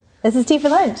This is Tea for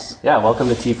Lunch. Yeah, welcome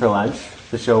to Tea for Lunch,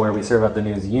 the show where we serve up the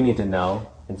news you need to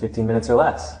know in 15 minutes or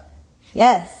less.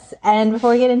 Yes, and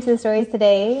before we get into the stories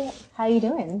today, how are you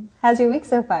doing? How's your week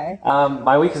so far?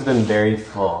 My week has been very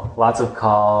full. Lots of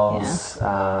calls,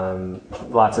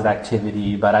 lots of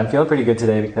activity, but I'm feeling pretty good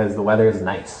today because the weather is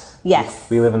nice.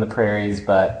 Yes. We live in the prairies,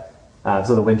 but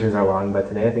so the winters are long, but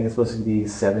today I think it's supposed to be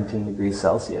 17 degrees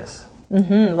Celsius.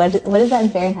 Mm-hmm. What is that in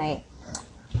Fahrenheit?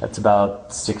 That's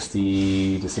about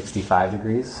 60 to 65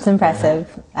 degrees. It's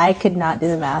impressive. I could not do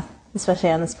the math, especially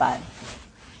on the spot.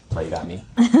 Well, you got me.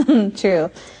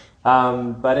 True.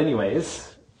 But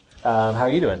anyways, how are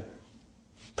you doing?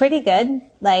 Pretty good.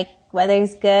 Like,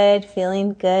 weather's good,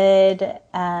 feeling good.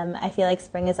 I feel like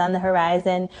spring is on the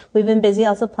horizon. We've been busy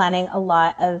also planning a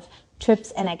lot of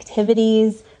trips and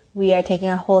activities. We are taking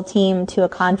our whole team to a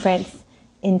conference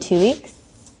in 2 weeks.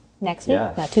 Next week?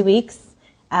 Yeah. No, 2 weeks.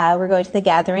 We're going to the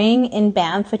Gathering in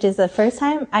Banff, which is the first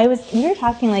time we were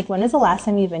talking, like, when is the last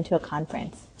time you've been to a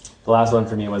conference? The last one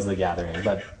for me was the Gathering,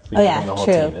 but we didn't bring the whole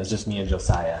team. It was just me and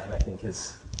Josiah, who I think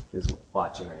is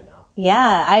watching right now.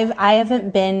 Yeah, I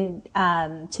haven't been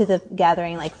to the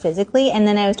Gathering, like, physically, and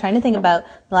then I was trying to think about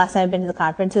the last time I've been to the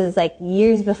conference. It was like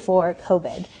years before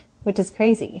COVID, which is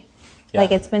crazy. Yeah.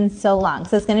 Like, it's been so long.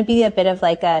 So it's going to be a bit of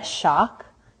like a shock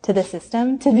to the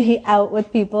system to be out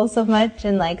with people so much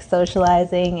and like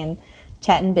socializing and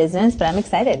chatting business, but I'm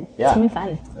excited. Yeah. It's going to be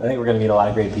fun. I think we're going to meet a lot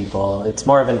of great people. It's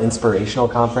more of an inspirational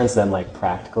conference than like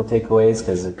practical takeaways,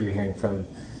 because you're hearing from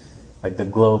like the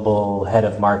global head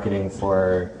of marketing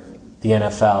for the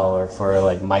NFL or for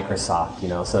like Microsoft, you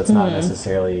know, so it's not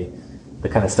necessarily the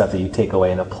kind of stuff that you take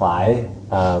away and apply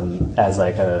as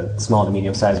like a small to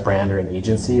medium-sized brand or an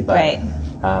agency, but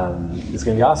it's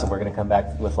going to be awesome. We're going to come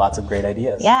back with lots of great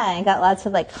ideas. Yeah, I got lots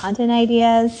of like content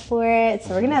ideas for it,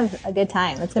 so we're going to have a good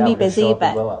time. It's going to be busy,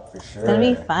 but it's going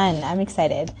to be fun. I'm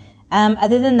excited.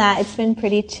 Other than that, it's been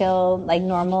pretty chill, like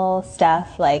normal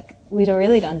stuff. Like we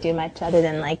don't do much other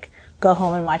than like go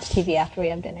home and watch TV after we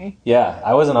have dinner. Yeah,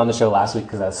 I wasn't on the show last week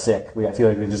because I was sick. I feel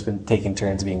like we've just been taking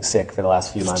turns being sick for the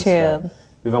last few months. True.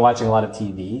 We've been watching a lot of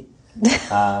TV.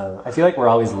 I feel like we're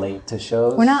always late to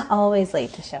shows. We're not always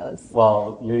late to shows.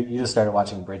 Well, you just started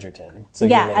watching Bridgerton. So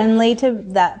yeah, I'm late to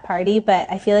that party,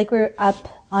 but I feel like we're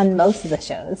up on most of the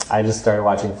shows. I just started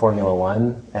watching Formula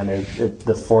One, and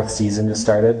the fourth season just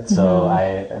started, so I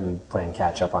am playing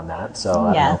catch up on that. So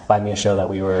I don't know, find me a show that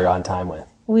we were on time with.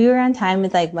 We were on time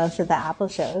with like most of the Apple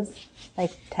shows,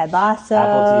 like Ted Lasso,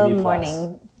 Apple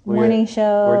TV morning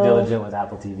show. We're diligent with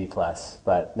Apple TV Plus,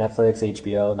 but Netflix,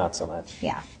 HBO, not so much.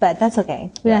 Yeah, but that's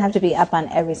okay. We don't have to be up on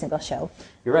every single show.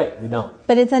 You're right, we don't.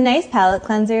 But it's a nice palate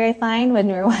cleanser, I find, when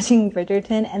we're watching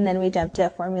Bridgerton and then we jump to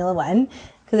Formula One,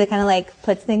 because it kind of like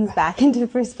puts things back into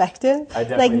perspective. I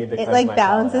definitely need to cleanse my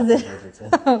balances it.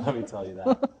 Bridgerton. Let me tell you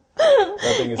that.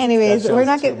 Anyways, we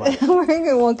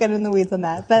won't get in the weeds on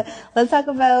that, but let's talk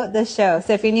about the show.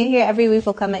 So if you're new here, every week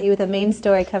we'll come at you with a main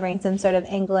story covering some sort of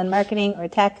angle in marketing or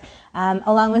tech,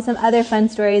 along with some other fun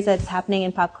stories that's happening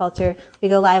in pop culture. We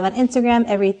go live on Instagram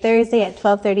every Thursday at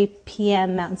 12:30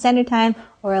 p.m. Mountain Standard Time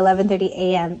or 11:30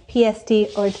 a.m.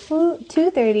 PST or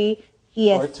 2:30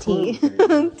 EST.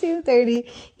 2:30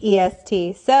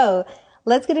 EST. So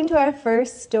let's get into our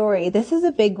first story. This is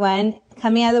a big one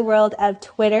coming out of the world of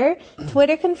Twitter.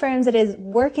 Twitter confirms it is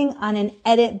working on an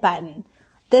edit button.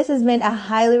 This has been a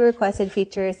highly requested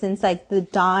feature since like the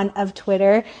dawn of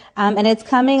Twitter. And it's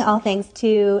coming all thanks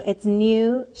to its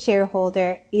new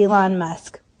shareholder, Elon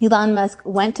Musk. Elon Musk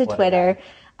went to Twitter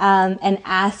and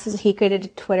he created a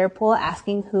Twitter poll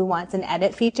asking who wants an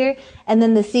edit feature. And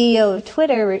then the CEO of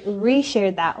Twitter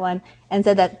reshared that one and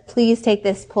said that please take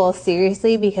this poll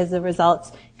seriously because the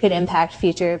results could impact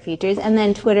future features. And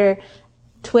then Twitter,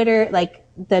 like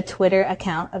the Twitter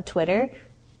account of Twitter,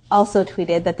 also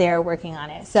tweeted that they are working on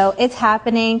it. So it's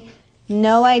happening.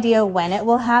 No idea when it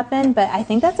will happen, but I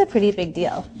think that's a pretty big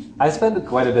deal. I spend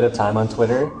quite a bit of time on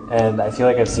Twitter, and I feel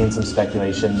like I've seen some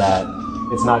speculation that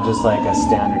it's not just like a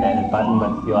standard edit button,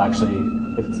 but you'll actually,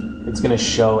 it's going to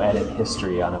show edit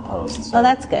history on a post. So. Oh,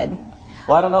 that's good.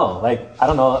 Well, I don't know. Like, I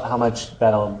don't know how much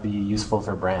that'll be useful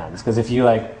for brands. Because if you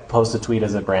like post a tweet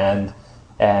as a brand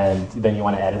and then you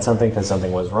want to edit something because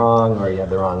something was wrong or you had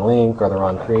the wrong link or the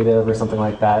wrong creative or something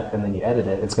like that, and then you edit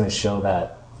it, it's going to show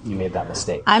that you made that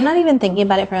mistake. I'm not even thinking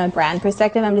about it from a brand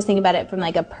perspective. I'm just thinking about it from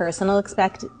like a personal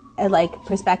perspective.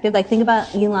 Like think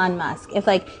about Elon Musk. If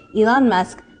like Elon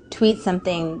Musk tweets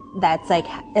something that's like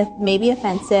maybe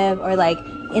offensive or like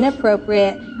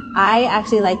inappropriate, I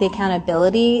actually like the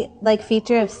accountability like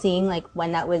feature of seeing like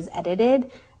when that was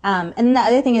edited. And the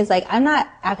other thing is like I'm not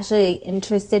actually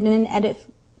interested in an edit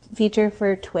feature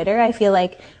for Twitter. I feel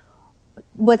like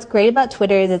what's great about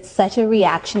Twitter is it's such a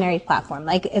reactionary platform.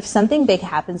 Like, if something big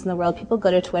happens in the world, people go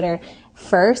to Twitter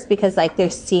first because, like, they're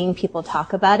seeing people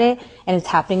talk about it and it's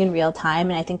happening in real time.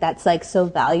 And I think that's, like, so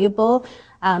valuable.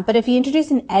 But if you introduce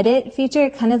an edit feature,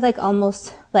 it kind of, like,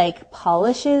 almost, like,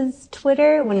 polishes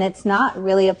Twitter when it's not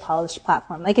really a polished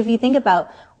platform. Like, if you think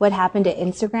about what happened to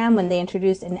Instagram when they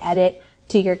introduced an edit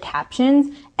to your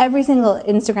captions, every single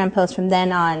Instagram post from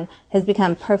then on has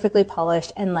become perfectly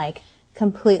polished and, like,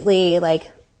 completely,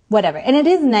 like, whatever. And it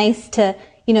is nice to,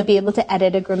 you know, be able to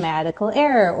edit a grammatical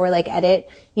error or, like, edit,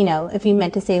 you know, if you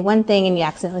meant to say one thing and you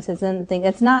accidentally said something.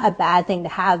 It's not a bad thing to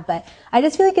have, but I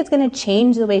just feel like it's going to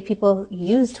change the way people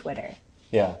use Twitter.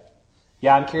 Yeah.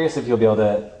 Yeah, I'm curious if you'll be able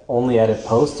to only edit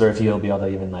posts or if you'll be able to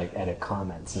even, like, edit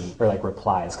comments or, like,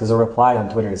 replies. Because a reply on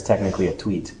Twitter is technically a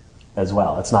tweet as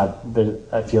well. It's not,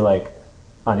 I feel like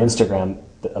on Instagram,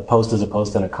 a post is a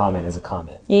post and a comment is a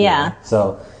comment. Yeah. You know?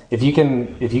 So if you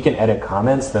can edit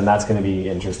comments, then that's going to be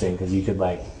interesting because you could,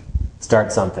 like,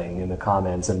 start something in the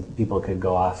comments and people could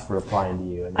go off replying to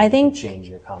you and I think change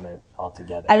your comment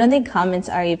altogether. I don't think comments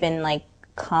are even, like,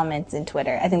 comments in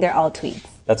Twitter. I think they're all tweets.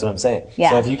 That's what I'm saying.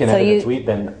 Yeah. So if you can edit a tweet,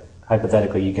 then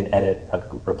hypothetically you can edit a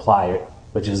reply,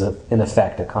 which is in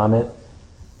effect a comment,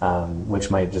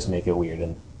 which might just make it weird.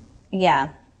 And yeah.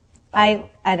 I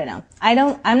don't know.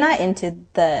 I'm not into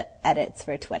the edits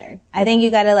for Twitter. I think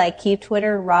you gotta, like, keep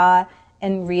Twitter raw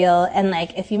and real, and,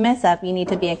 like, if you mess up, you need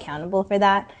to be accountable for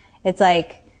that. It's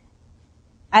like,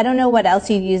 I don't know what else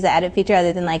you'd use the edit feature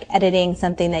other than, like, editing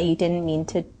something that you didn't mean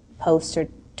to post or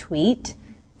tweet.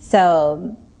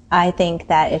 So I think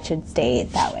that it should stay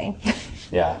that way.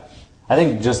 Yeah. I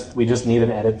think we just need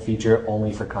an edit feature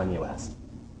only for Kanye West.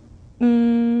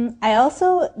 I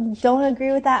also don't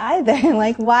agree with that either.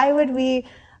 Like, I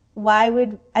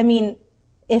mean,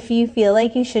 if you feel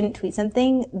like you shouldn't tweet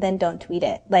something, then don't tweet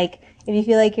it. Like, if you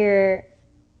feel like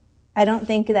I don't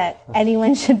think that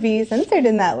anyone should be censored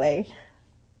in that way.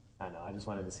 I know, I just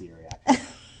wanted to see your reaction.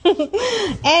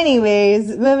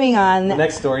 Anyways, moving on. The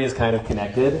next story is kind of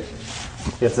connected.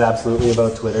 It's absolutely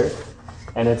about Twitter,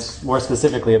 and it's more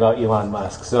specifically about Elon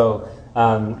Musk. So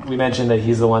we mentioned that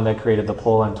he's the one that created the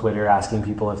poll on Twitter asking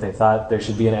people if they thought there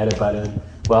should be an edit button.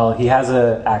 Well, he has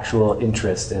an actual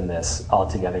interest in this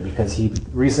altogether because he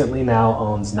recently now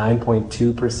owns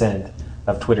 9.2%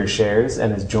 of Twitter shares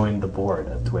and has joined the board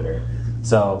of Twitter.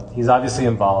 So he's obviously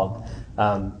involved.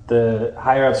 The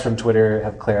higher-ups from Twitter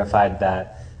have clarified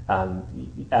that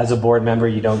as a board member,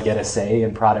 you don't get a say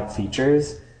in product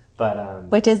features. But,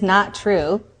 which is not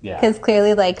true. Yeah. Because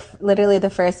clearly, like, literally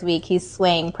the first week, he's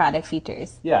swaying product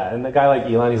features. Yeah, and a guy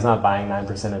like Elon, he's not buying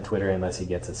 9% of Twitter unless he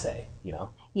gets a say, you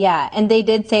know? Yeah, and they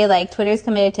did say, like, Twitter's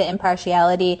committed to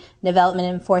impartiality, development,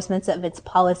 and enforcement of its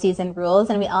policies and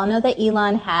rules. And we all know that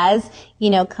Elon has,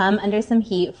 you know, come under some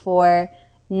heat for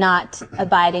not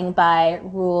abiding by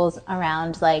rules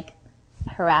around, like,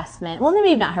 harassment. Well,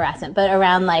 maybe not harassment, but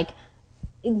around, like,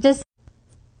 just...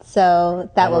 So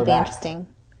that will be interesting.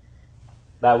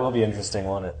 That will be interesting,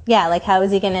 won't it? Yeah, like, how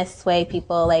is he going to sway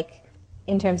people, like,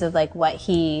 in terms of, like,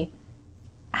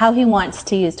 how he wants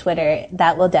to use Twitter?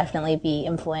 That will definitely be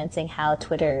influencing how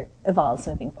Twitter evolves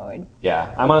moving forward.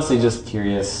 Yeah, I'm honestly just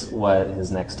curious what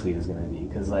his next tweet is going to be,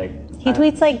 because, like... He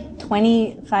tweets, like,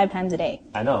 25 times a day.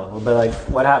 I know, but, like,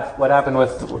 what happened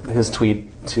with his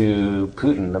tweet to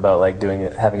Putin about, like,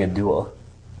 having a duel?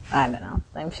 I don't know.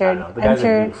 I'm sure... The guy's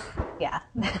a goof. Yeah.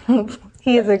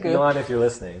 He is a goof. Elon, if you're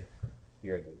listening...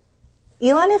 You're a goof.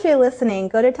 Elon, if you're listening,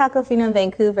 go to Taco Fino in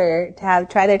Vancouver to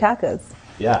try their tacos.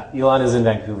 Yeah, Elon is in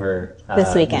Vancouver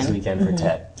this weekend for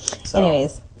TED. So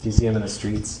anyways, if you see him in the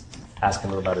streets, ask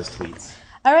him about his tweets.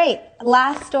 All right,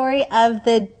 last story of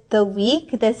the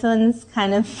week. This one's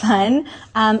kind of fun.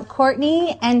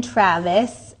 Kourtney and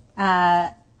Travis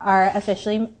are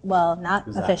officially, well, not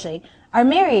officially, are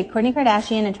married. Kourtney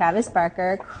Kardashian and Travis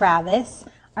Barker, Kravis,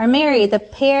 are married. The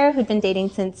pair, who'd been dating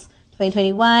since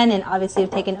 2021 and obviously have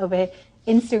taken over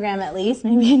Instagram, at least,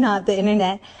 maybe not the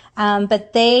internet.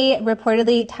 But they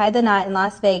reportedly tied the knot in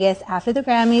Las Vegas after the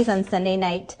Grammys on Sunday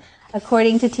night,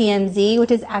 according to TMZ, which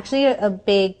is actually a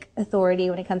big authority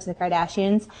when it comes to the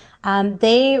Kardashians.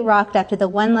 They rocked up to the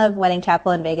One Love Wedding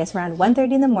Chapel in Vegas around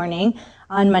 1:30 in the morning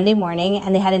on Monday morning,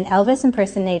 and they had an Elvis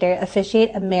impersonator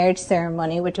officiate a marriage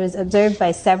ceremony, which was observed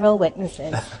by several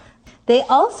witnesses. They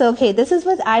also, this is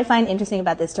what I find interesting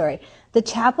about this story. The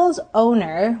chapel's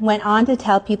owner went on to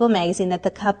tell People magazine that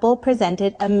the couple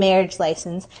presented a marriage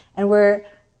license and were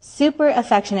super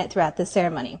affectionate throughout the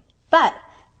ceremony. But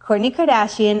Kourtney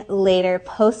Kardashian later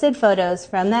posted photos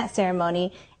from that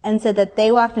ceremony and said that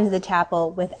they walked into the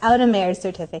chapel without a marriage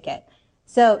certificate.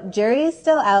 So jury is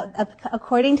still out,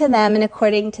 according to them and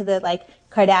according to the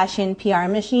Kardashian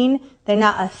PR machine. They're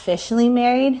not officially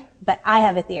married, but I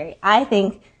have a theory. I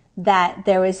think that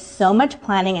there was so much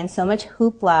planning and so much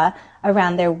hoopla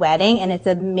around their wedding, and it's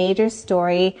a major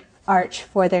story arch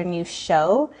for their new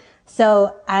show.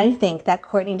 So I think that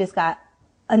Kourtney just got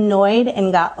annoyed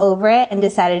and got over it and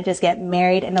decided to just get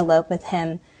married and elope with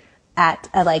him at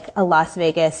a Las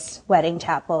Vegas wedding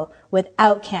chapel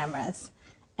without cameras.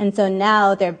 And so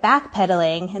now they're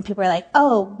backpedaling and people are like,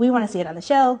 oh, we want to see it on the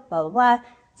show, blah, blah, blah.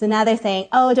 So now they're saying,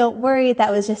 oh, don't worry,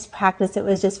 that was just practice. It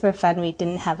was just for fun. We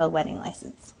didn't have a wedding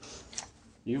license.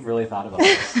 You've really thought about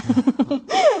this.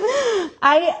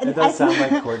 It does sound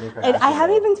like Kourtney Kardashian. I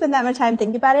haven't even spent that much time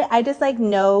thinking about it. I just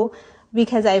know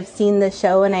because I've seen the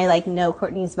show and I know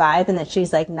Kourtney's vibe and that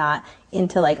she's not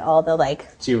into all the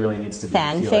she really needs to be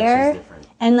fanfare. She's different.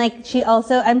 And she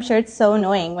also, I'm sure it's so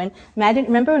annoying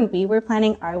remember when we were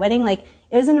planning our wedding, it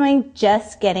was annoying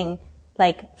just getting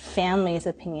family's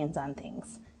opinions on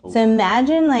things. Ooh. So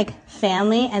imagine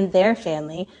family and their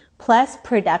family plus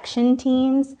production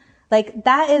teams.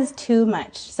 That is too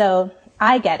much. So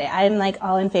I get it. I'm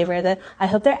all in favor of it. I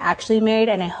hope they're actually married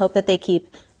and I hope that they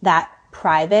keep that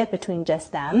private between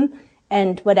just them.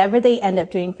 And whatever they end up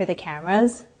doing for the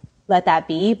cameras, let that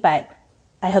be. But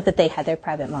I hope that they had their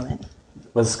private moment.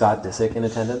 Was Scott Disick in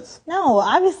attendance? No,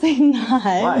 obviously not.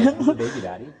 Why? He's a baby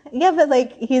daddy. Yeah,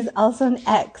 but he's also an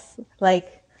ex.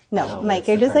 No, Mike,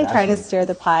 you're just trying to stir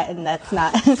the pot and that's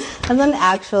not, that's an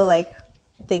actual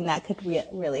thing that could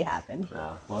really happen.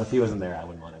 No. Well, if he wasn't there, I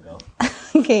wouldn't want to go.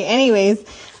 Okay, anyways,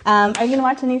 are you going to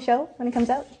watch the new show when it comes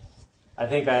out? I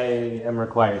think I am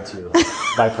required to,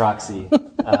 by proxy.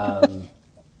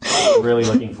 Really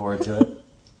looking forward to it.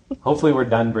 Hopefully we're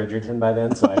done Bridgerton by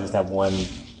then, so I just have one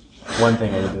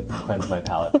thing I need to cleanse my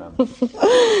palate from.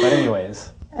 But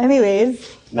anyways,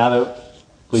 now that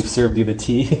we've served you the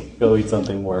tea, go eat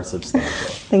something more substantial.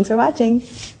 Thanks for watching.